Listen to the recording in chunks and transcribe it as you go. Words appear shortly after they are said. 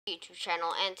YouTube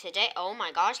channel, and today, oh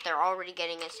my gosh, they're already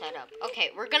getting it set up. Okay,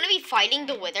 we're gonna be fighting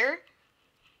the Wither.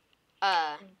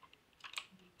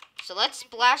 So let's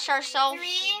splash ourselves. 3,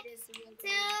 2,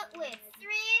 1.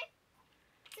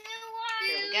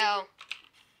 Here we go.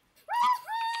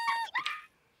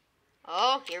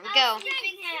 Oh, here we go.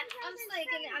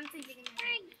 I'm thinking.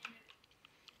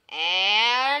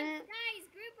 And Guys,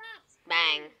 group up.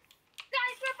 bang.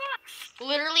 Guys, group up.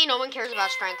 Literally, no one cares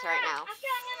about strength right now. I'm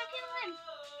killing him.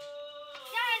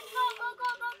 Guys,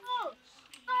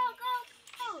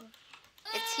 go.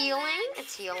 It's healing.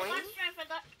 It's healing. I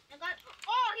got.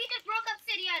 Oh, he just broke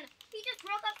obsidian. Oh. He just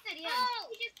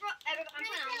broke. I'm putting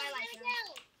on my life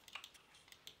now.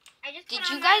 Did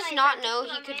you guys not know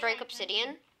he could break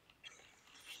obsidian?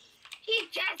 He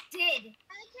just did.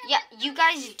 Yeah, you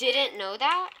guys didn't know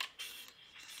that?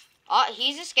 Oh,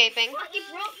 he's escaping. Well, he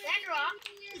broke bedrock.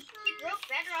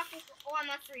 Oh, I'm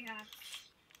at 3 half.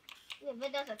 Yeah,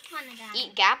 but does a ton of damage.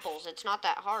 Eat gapples. It's not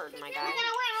that hard, my guy. We're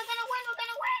gonna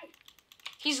win.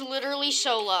 He's literally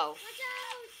so low.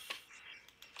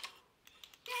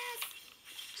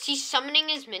 He's summoning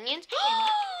his minions.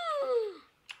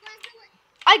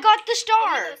 I got the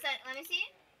star. Let me see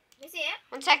it.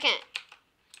 1 second.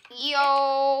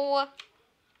 Yo.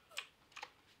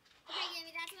 Okay, give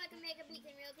me that so I can make a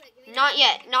beacon real quick. Not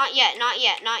yet.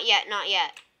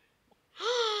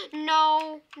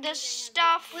 No, the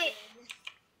stuff. Wait.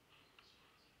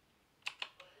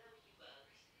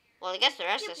 Well, I guess the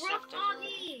rest of the He stuff broke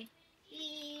doesn't.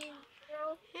 He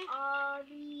broke all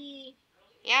the...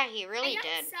 Yeah, he really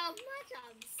did. So much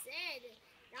obsidian.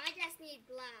 Now I just need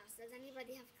glass. Does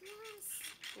anybody have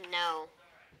glass? No.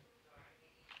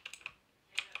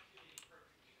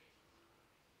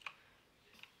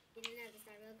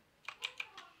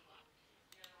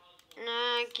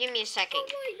 Give me a second. Oh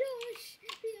my gosh,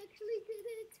 we actually did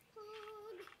it.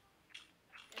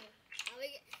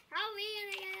 How are we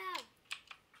gonna get out?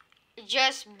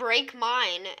 Just break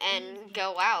mine and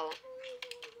go out.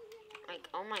 Like,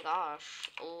 oh my gosh.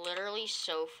 Literally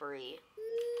so free.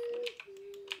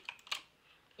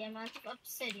 The amount of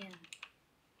obsidian.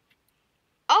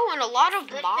 Oh, and a lot of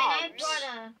Good mobs. thing I brought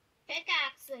a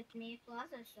pickaxe with me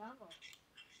plus a shovel.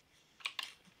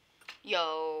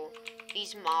 Yo,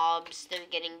 these mobs, they're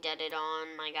getting deaded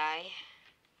on, my guy.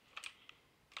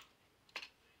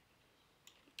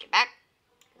 Get back.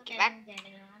 Get back.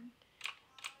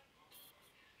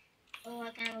 Oh,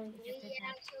 I can't believe We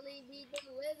actually beat the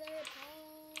Wither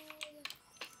Pond.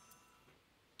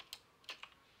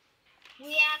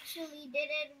 We actually did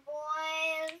it,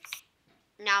 boys.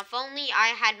 Now, if only I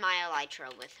had my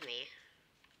elytra with me.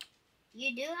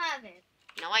 You do have it.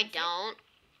 No, I don't.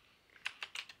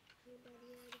 Everybody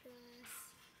has glass.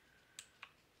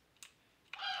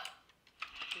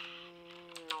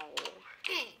 No.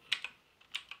 Hey.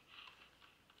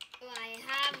 Do I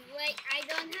have, wait, I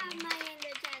don't have my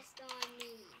ender chest on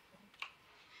me.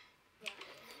 Do I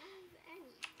have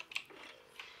any?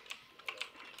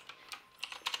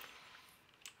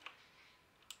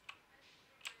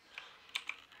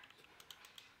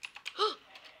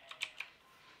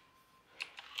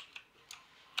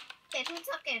 Okay, who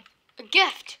took it? A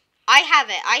gift. I have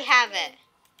it. I have it.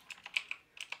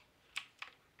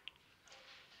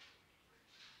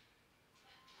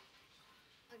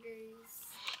 Others.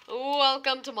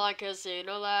 Welcome to my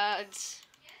casino, lads.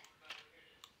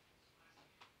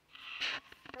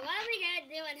 So what are we gonna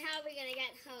do and how are we gonna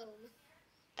get home?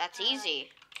 That's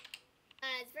easy.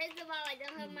 First of all, I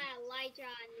don't have my elytra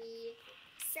on me.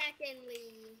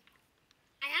 Secondly,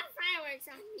 I have fireworks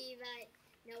on me, but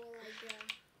no elytra.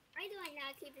 Why do I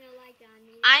not keep an elytra on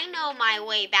me? I know my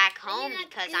way back home not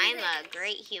because do I'm a this?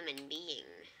 great human being.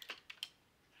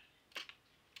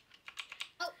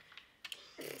 Oh.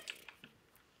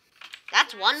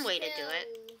 That's one way to do it.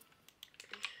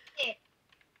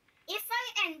 If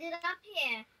I ended up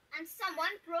here and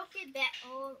someone broke it back,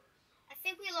 oh, I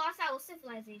think we lost our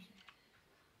civilization.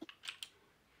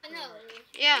 Oh, no.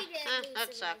 Yeah, we didn't lose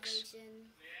that sucks.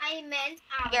 civilization. I meant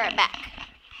our... Be right back.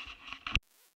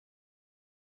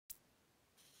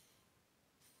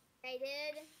 I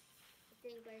did. I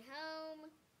think we're home.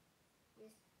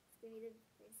 Just give me the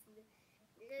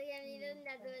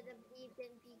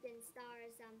beacon star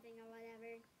or something or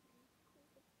whatever.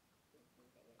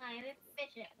 I have a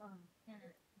fish at home.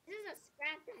 This is a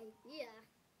scrapped idea.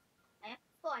 I have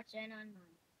fortune on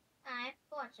mine. I have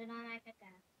fortune on my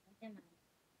pickaxe. Come on.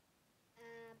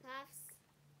 Puffs.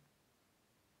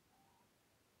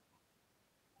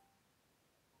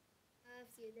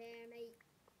 Puffs, you there, mate?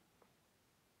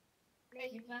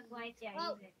 You got lights, yeah,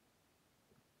 Oh. use it.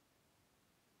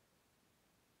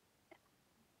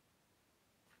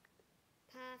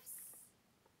 Puffs.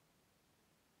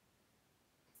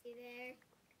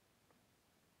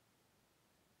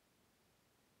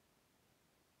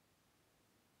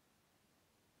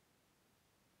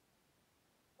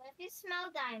 You smell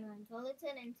diamond. Will it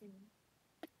turn into me?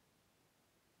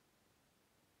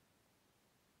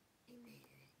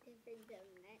 Different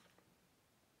dimension.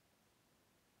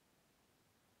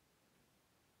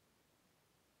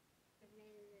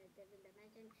 Different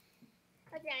dimension.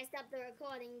 Okay, I stopped the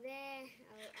recording there.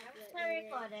 I'm still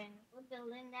recording. We're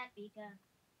building that beacon.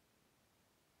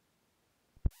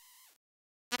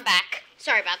 I'm back.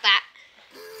 Sorry about that.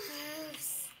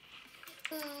 Oops.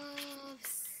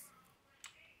 Oops.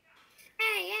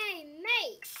 Hey,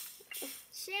 mate.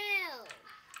 Chill.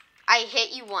 I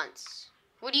hit you once.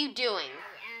 What are you doing?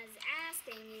 I was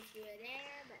asking if you were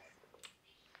there, but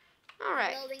All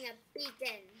right. building a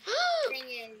beacon. Thing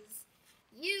is,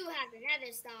 you have the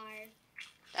nether star.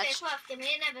 That's Puff, give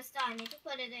me another star. I need to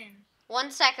put it in. 1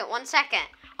 second. 1 second.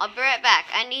 I'll be right back.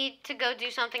 I need to go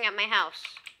do something at my house.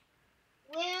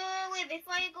 Wait.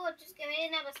 Before you go, just give me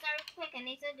another star real quick. I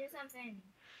need to do something.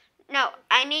 No,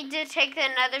 I need to take the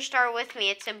nether star with me.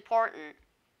 It's important.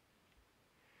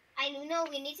 I know.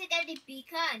 We need to get the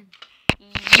beacon.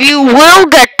 You will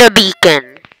get the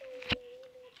beacon.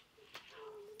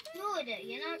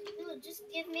 Dude, just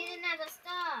give me another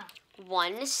star.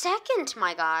 1 second,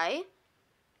 my guy.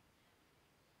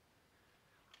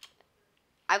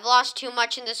 I've lost too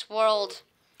much in this world.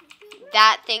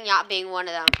 That thing not being one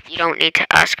of them. You don't need to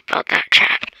ask about that,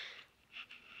 chat.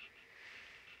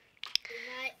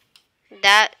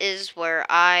 That is where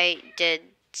I did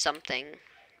something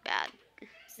bad.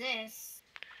 What's this?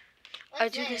 I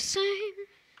do the same.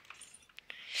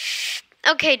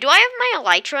 Okay, do I have my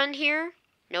elytra in here?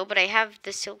 No, but I have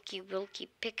the silky wilky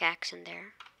pickaxe in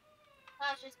there.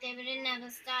 Oh, just give it another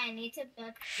star. I need to get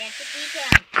the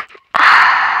beacon.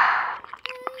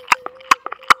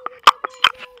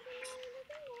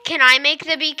 Can I make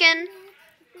the beacon?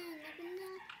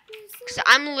 Because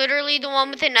I'm literally the one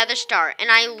with another star,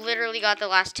 and I literally got the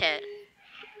last hit.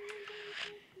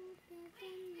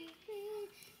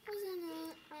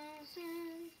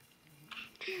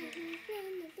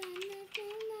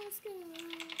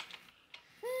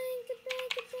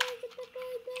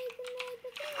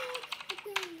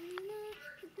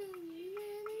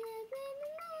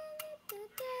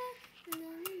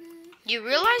 You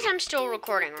realize I'm still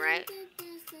recording, right?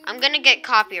 I'm gonna get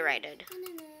copyrighted.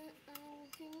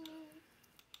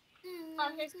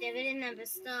 I'll just give it another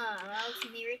star, or else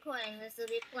me recording this will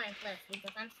be pointless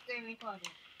because I'm still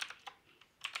recording.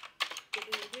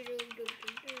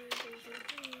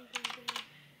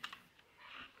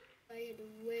 I had to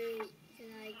wait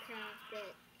till I craft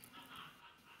it.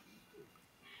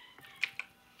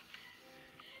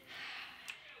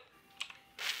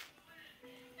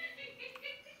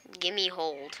 Gimme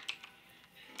hold.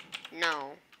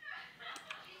 No.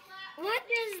 What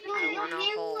is I wanna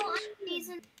hold.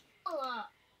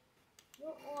 You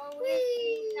always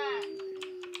do that.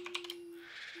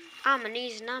 On my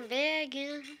knees and I'm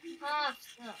begging. Puff,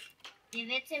 stop. Give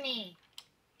it to me.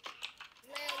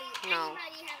 Literally, No.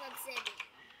 anybody have obsidian?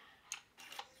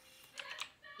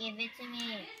 Give it to me.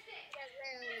 That's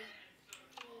literally.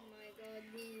 Oh my god,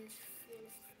 these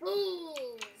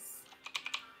fools!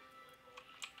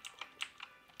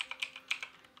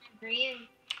 Breathe.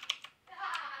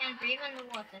 Can't breathe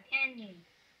underwater, can you?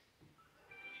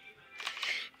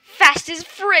 Fast as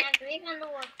frick. Can't breathe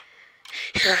underwater.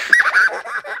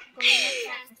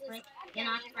 You're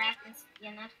not fast.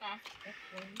 You're not fast.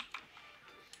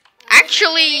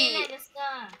 Actually,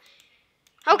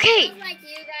 okay. Sounds like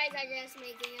you guys are just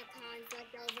making a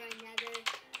conflict over another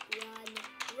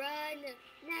run,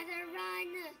 nether run.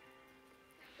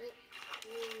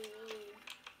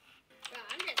 Bro,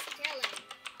 I'm just chilling.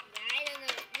 I don't know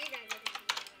what you guys are talking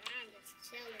about, but I'm just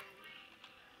chilling.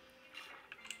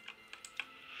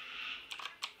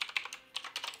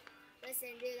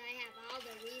 Listen, dude, I have all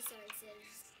the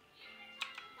resources.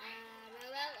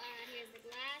 Here's the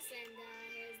glass, and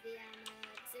here's the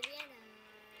obsidian.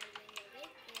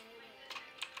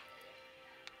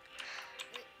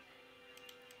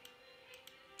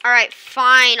 Alright,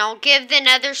 fine. I'll give the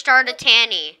nether star to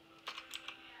Tanny.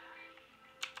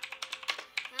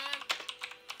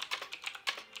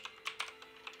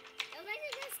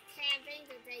 You're just camping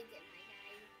to take it, my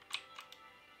guy.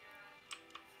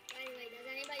 By the way, does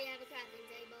anybody have a crafting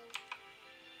table?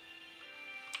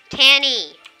 Tanny.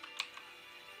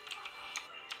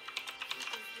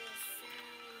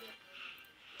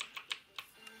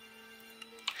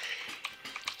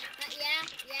 Yeah.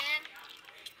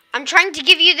 I'm trying to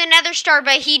give you the nether star,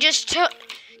 but he just took...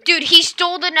 Dude, he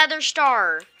stole the nether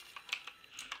star.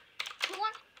 Who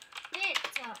wants it?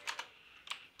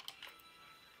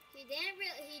 He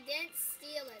didn't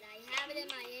steal it. I have it in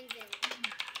my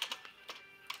inventory.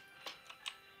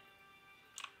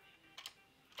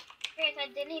 Great, I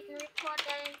didn't even record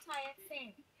that entire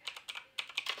thing.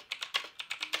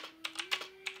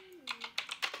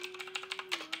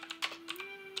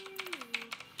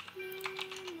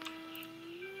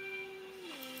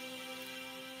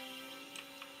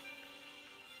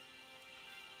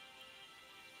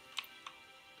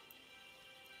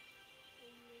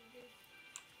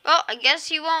 Well, I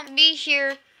guess you won't be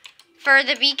here for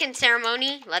the beacon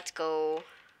ceremony. Let's go.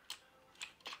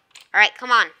 Alright,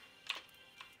 come on.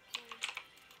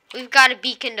 We've got a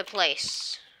beacon to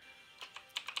place.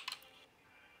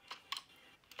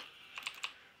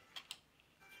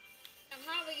 How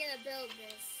are we gonna build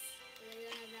this?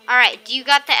 Alright, do you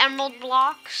got the emerald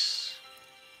blocks?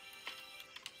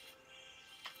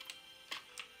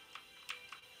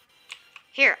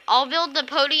 Here, I'll build the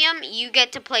podium. You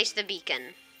get to place the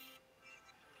beacon.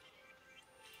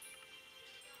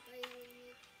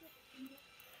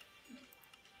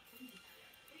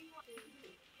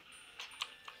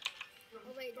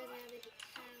 Oh wait, it doesn't have any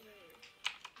power.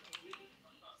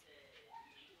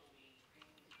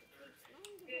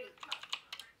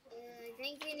 I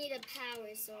think we need a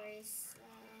power source.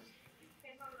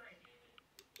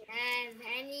 Have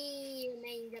any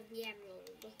remains of the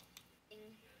emerald?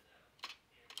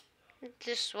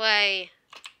 This way.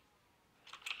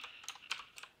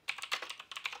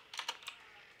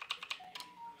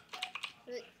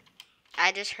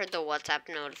 I just heard the WhatsApp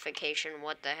notification.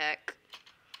 What the heck?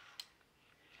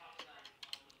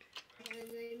 My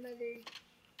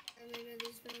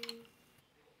mother's phone.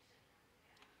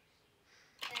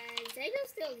 Is Zago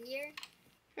still here?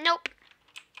 Nope.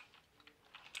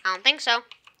 I don't think so.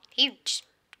 He just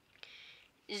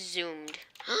zoomed.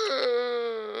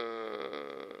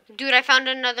 Dude, I found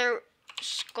another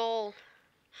skull.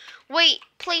 Wait,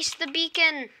 place the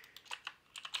beacon.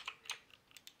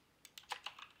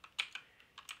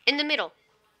 In the middle.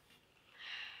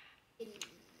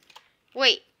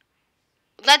 Wait.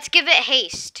 Let's give it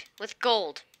haste with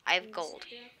gold. I have gold.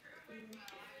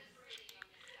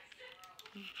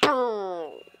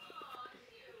 Boom.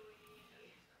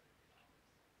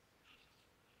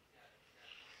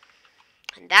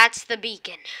 And that's the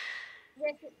beacon.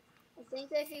 I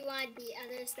think if you want the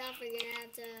other stuff, we're gonna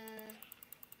have to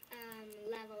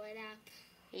level it up.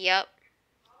 Yep.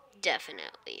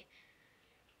 Definitely.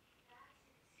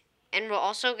 And we're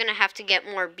also gonna have to get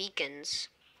more beacons.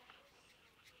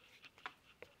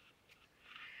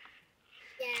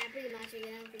 Yeah, pretty much. We're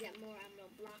gonna have to get more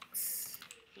emerald blocks.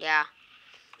 Yeah.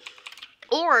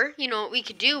 Or, you know what we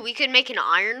could do? We could make an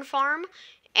iron farm,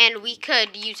 and we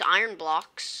could use iron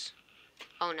blocks.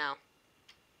 Oh, no.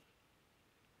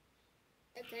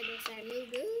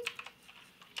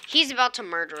 He's about to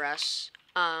murder us.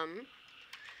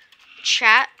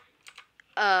 Chat,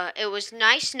 it was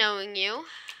nice knowing you.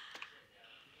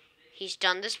 He's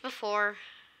done this before.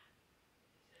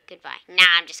 Goodbye.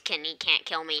 Nah, I'm just kidding. He can't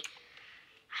kill me.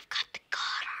 I've got the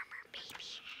god armor, baby.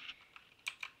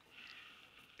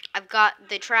 I've got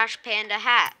the Trash Panda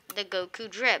hat, the Goku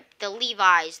drip, the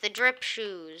Levi's, the drip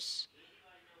shoes.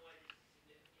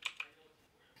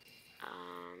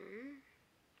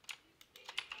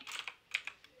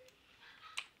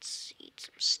 Let's eat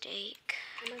some steak.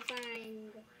 I'm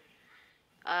gonna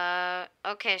find.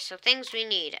 Okay, so things we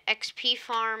need: XP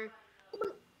farm,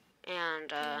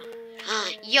 and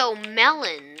yo,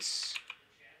 melons.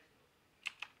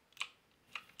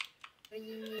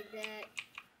 You need that.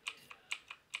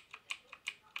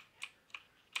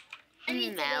 I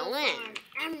need melon. to go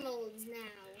farm emeralds now.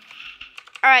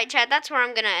 Alright, Chad, that's where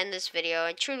I'm going to end this video.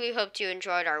 I truly hope you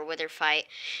enjoyed our wither fight.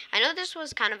 I know this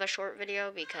was kind of a short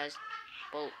video because,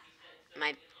 well,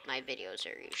 my videos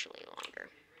are usually longer.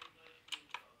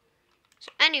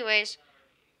 So anyways,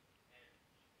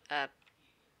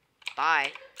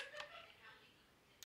 bye.